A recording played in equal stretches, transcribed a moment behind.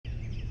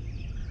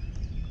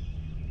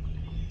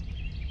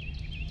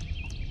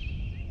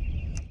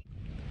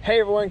Hey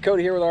everyone,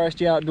 Cody here with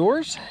RSG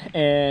Outdoors,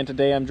 and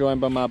today I'm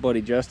joined by my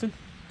buddy Justin.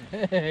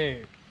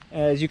 Hey!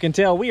 As you can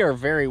tell, we are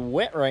very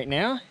wet right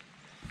now.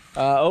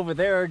 Over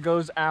there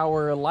goes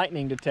our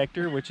lightning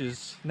detector, which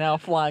is now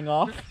flying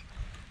off,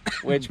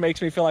 which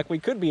makes me feel like we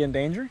could be in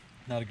danger.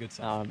 Not a good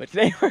sign. But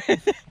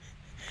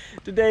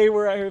today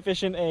we're out here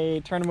fishing a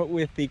tournament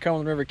with the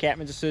Cumberland River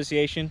Catman's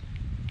Association.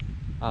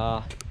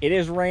 It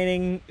is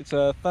raining. It's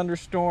a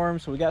thunderstorm,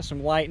 so we got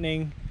some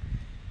lightning,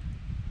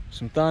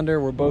 some thunder.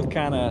 We're both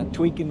kind of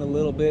tweaking a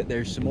little bit.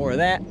 There's some more of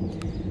that.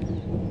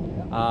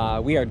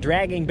 We are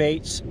dragging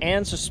baits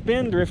and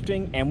suspend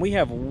drifting, and we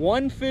have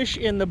one fish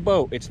in the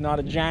boat. It's not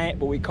a giant,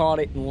 but we caught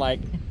it in like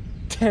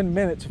 10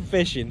 minutes of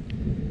fishing.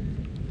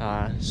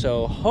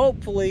 So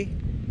hopefully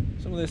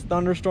some of this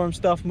thunderstorm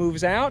stuff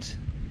moves out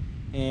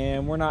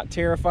and we're not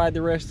terrified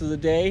the rest of the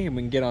day and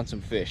we can get on some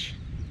fish.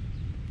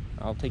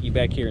 I'll take you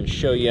back here and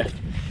show you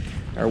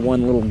our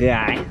one little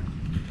guy.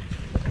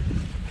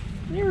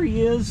 There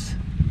he is.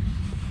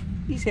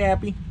 He's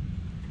happy.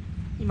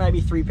 He might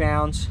be 3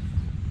 pounds.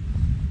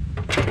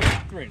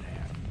 3.5.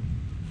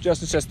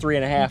 Justin says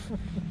 3.5.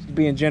 He's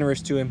being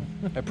generous to him.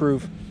 I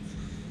approve.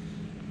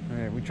 All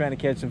right, we're trying to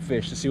catch some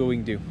fish to see what we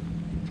can do.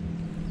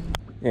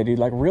 Yeah, dude,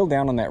 like reel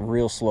down on that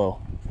real slow.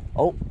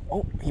 Oh,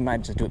 he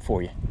might just do it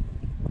for you.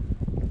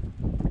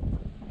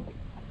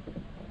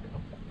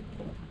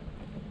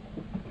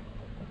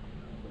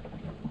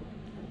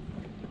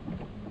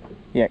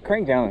 Yeah,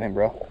 crank down on him,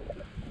 bro.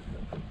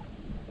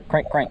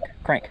 Crank.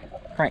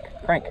 I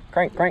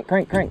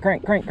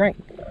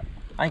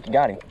think you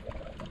got him.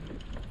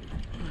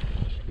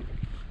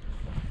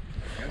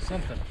 Got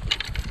something.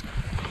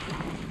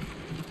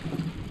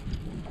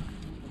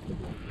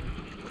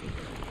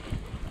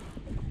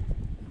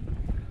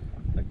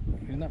 Like,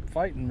 he's not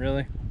fighting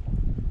really.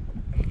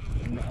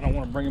 I don't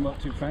want to bring him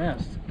up too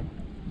fast.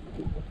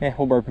 Yeah,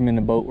 we'll burp him in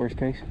the boat, worst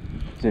case.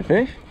 Is it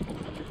fish?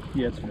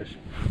 Yeah, it's fish.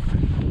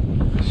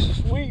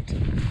 Sweet.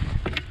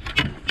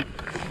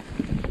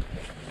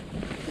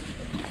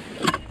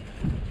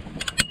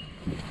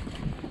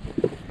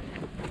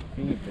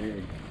 He's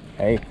big.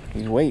 Hey,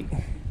 he's weight.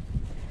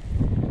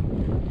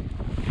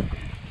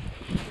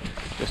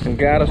 Justin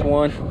got us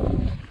one.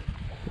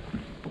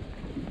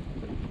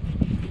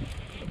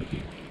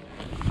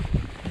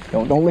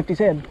 Don't lift his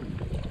head.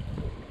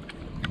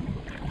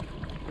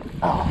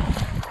 Oh,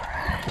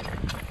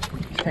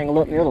 he's tangled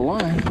up in the other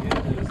line. Yeah,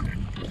 it is.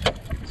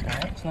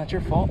 It's not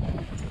your fault.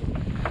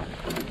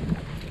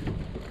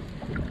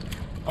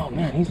 Oh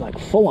man, he's like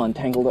full on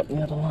tangled up in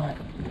the other line.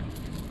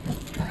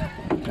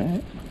 All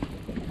right.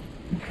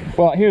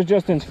 Well, here's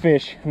Justin's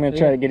fish. I'm gonna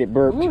try to get it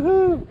burped.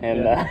 Woohoo!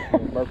 And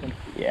burp him.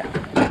 yeah.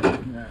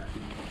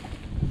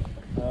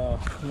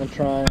 I'm gonna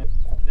try.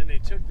 Then they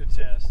took the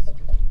test,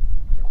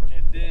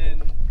 and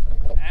then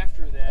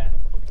after that,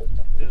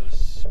 the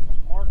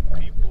smart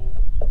people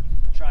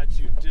tried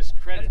to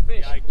discredit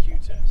the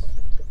IQ test.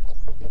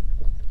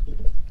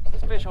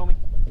 It's a fish, homie.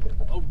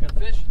 Oh, got a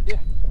fish? Yeah.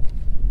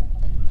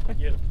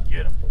 Get him.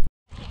 Get him.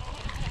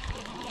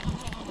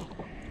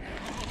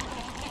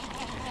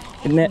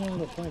 Get the net.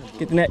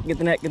 Get the net. Get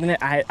the net. Get the net.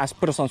 I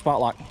put us on spot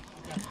lock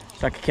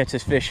so I could catch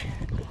this fish.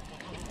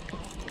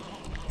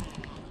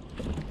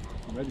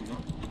 Ready,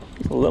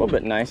 It's a little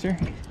bit nicer.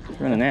 He's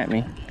running at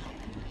me.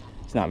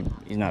 He's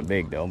not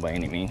big though by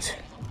any means.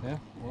 Yeah,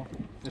 well,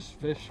 fish is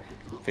fish.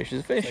 Fish is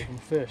a fish. Take him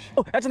fish.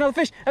 Oh, that's another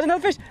fish. That's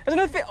another fish. That's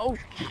another fish. Oh,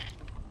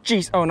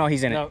 jeez. Oh no,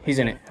 he's in it. No, he's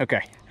in it.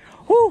 Okay.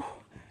 Whoo!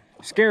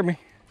 Scared me.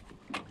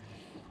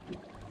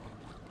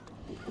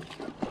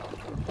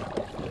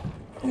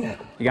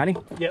 You got him?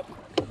 Yep.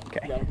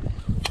 Okay. Got him.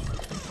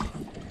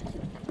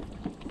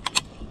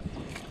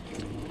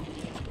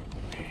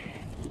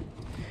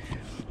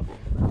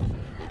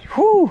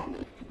 Whoo!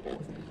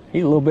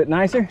 He's a little bit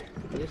nicer.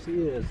 Yes, he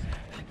is.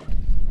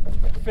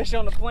 Fish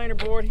on the planer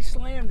board. He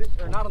slammed it,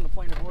 or not on the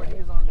planer board. He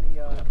is on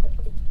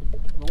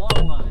the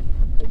long line,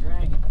 the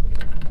dragon.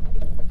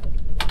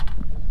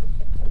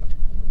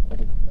 I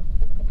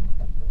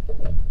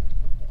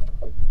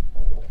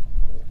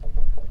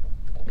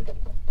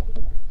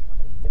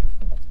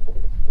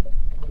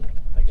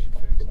think she's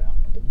fixed now.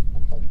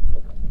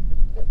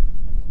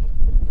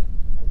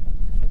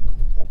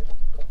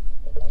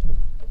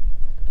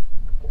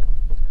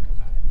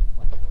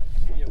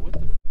 Yeah, what the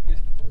f is...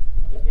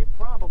 It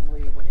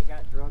probably, when it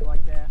got drugged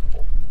like that,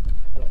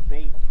 the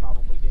bait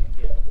probably didn't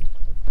get it.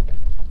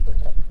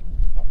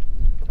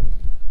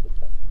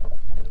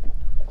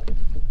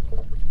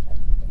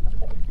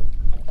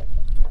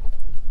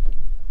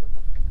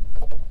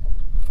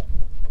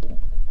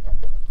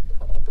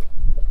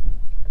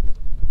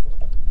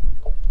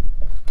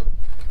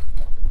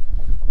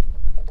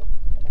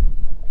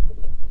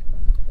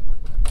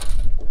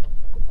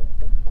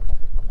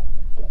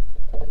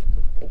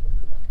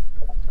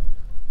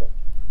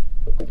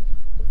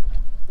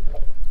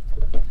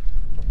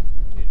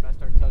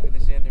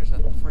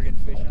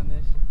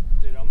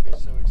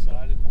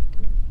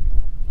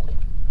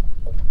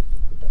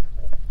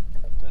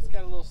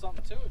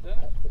 something to it,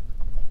 doesn't it?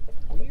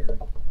 Weird.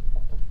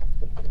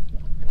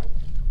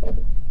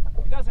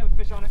 does have a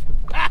fish on it.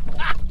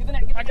 Get the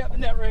net, I got the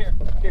net right here.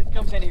 Here,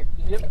 come stand here.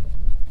 Yep.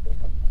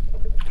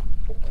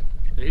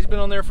 He's been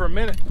on there for a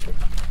minute.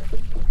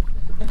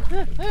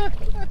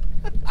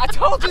 I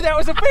told you that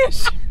was a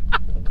fish.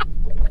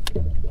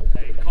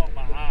 It caught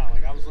my eye.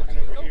 Like I was looking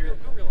over here.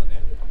 Go reel on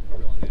that. Go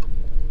reel on that.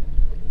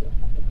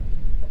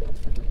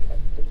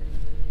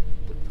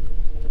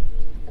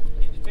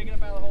 Yeah, just pick it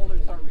up out of the holder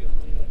and start reeling.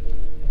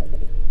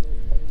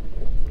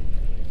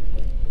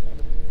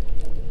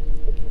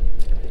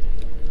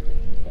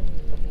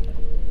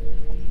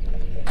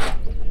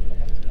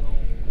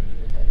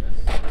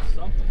 That's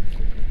something.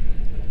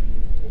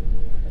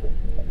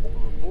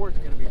 Well, the board's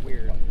gonna be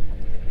weird.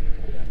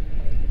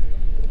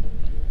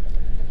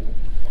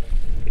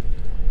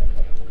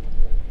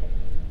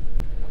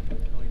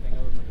 Anything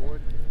other than the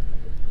board?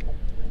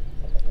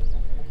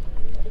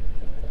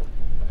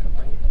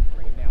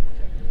 Bring it down. We'll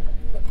check it.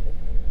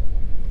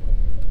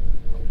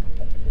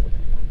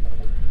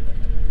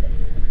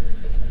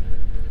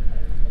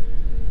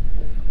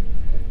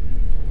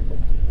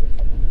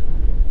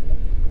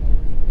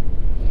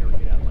 Sure,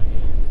 get out of my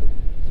hand.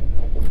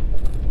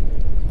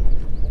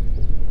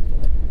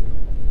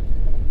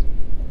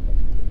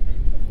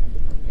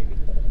 Maybe.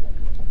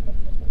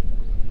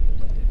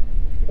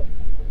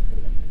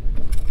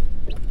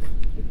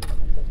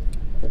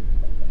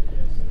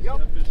 Yes.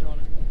 Got fish on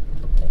it.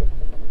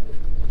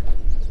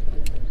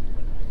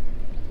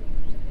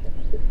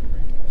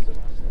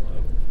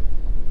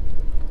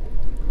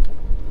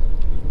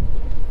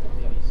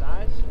 Any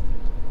size?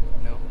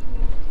 No.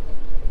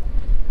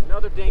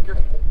 Another dinker.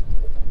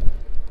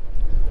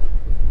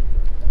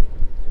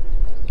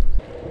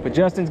 But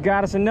Justin's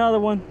got us another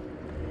one.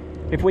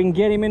 If we can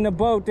get him in the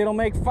boat, it'll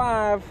make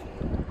 5.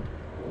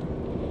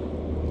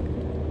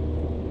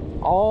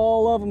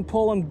 All of them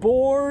pulling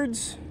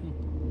boards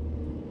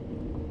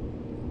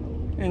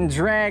and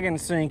dragging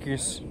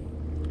sinkers.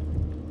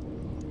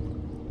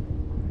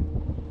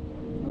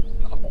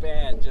 Not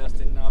bad,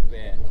 Justin, not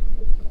bad.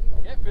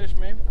 Catfish,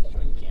 man.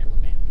 Show you camera,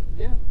 man.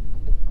 Yeah.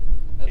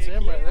 That's Heck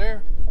him right yeah.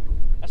 there.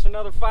 That's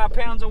another 5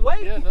 pounds of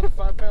weight. Yeah, another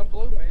 5-pound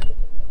blue, man.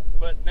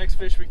 But next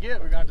fish we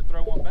get, we're going to have to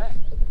throw one back.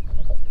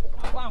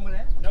 I'm fine with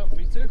that. No,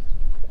 me too.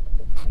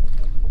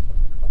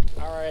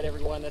 All right,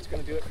 everyone, that's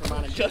going to do it for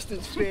mine and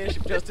Justin's fish.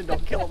 If Justin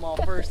don't kill them all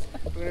first,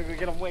 we're going to go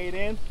get them weighed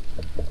in.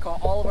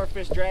 Caught all of our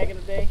fish dragging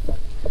today.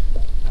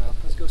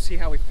 Let's go see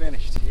how we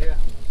finished. Yeah.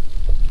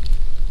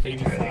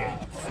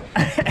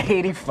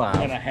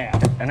 85 and a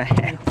half. and a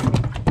half.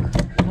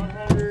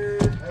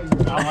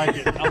 100. I like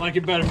it. I like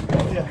it better.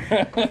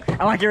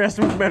 I like your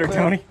estimates better,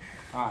 Tony.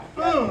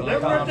 Boom!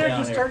 That right there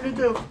just turned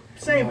into a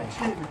sandwich.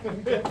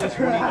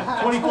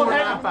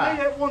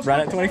 24.95.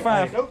 Right at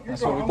 25. Nope, you're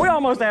wrong. We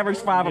almost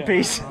averaged 5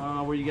 apiece.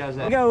 Where you guys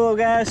Go, at? little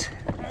guys.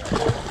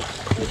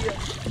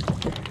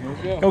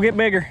 Go get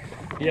bigger.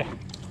 Yeah.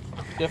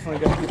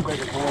 Definitely got to get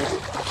bigger, boys.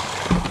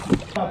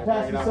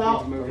 Pass this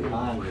out.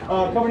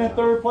 Coming in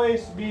third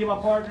place, me and my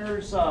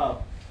partners,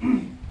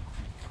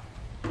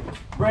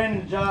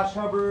 Brandon and Josh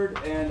Hubbard,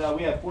 and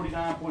we have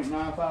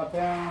 49.95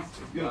 pounds. It's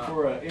good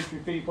for an entry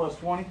fee plus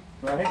 20,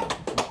 right?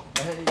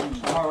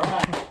 All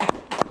right.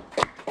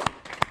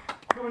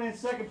 Coming in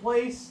second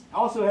place,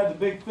 also had the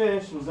big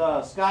fish, was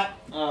Scott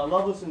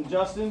Lovelace and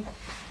Justin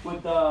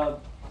with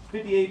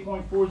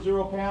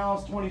 58.40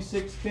 pounds,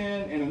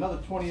 26.10, and another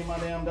 20 in my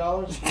damn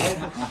dollars. Right?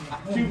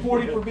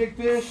 240 for big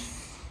fish,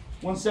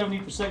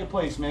 170 for second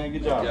place, man.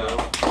 Good job.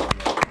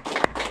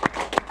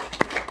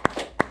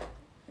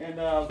 And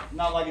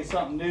not like it's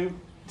something new.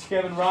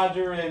 Kevin,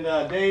 Roger, and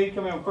Dave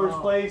come in first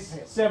place,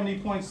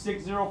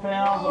 70.60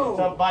 pounds on a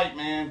tough bite,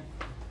 man.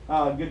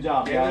 Good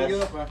job, guys.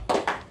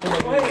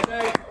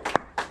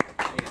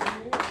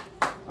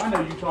 I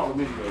know you talk with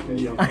me.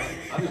 All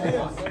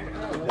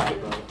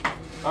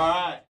right.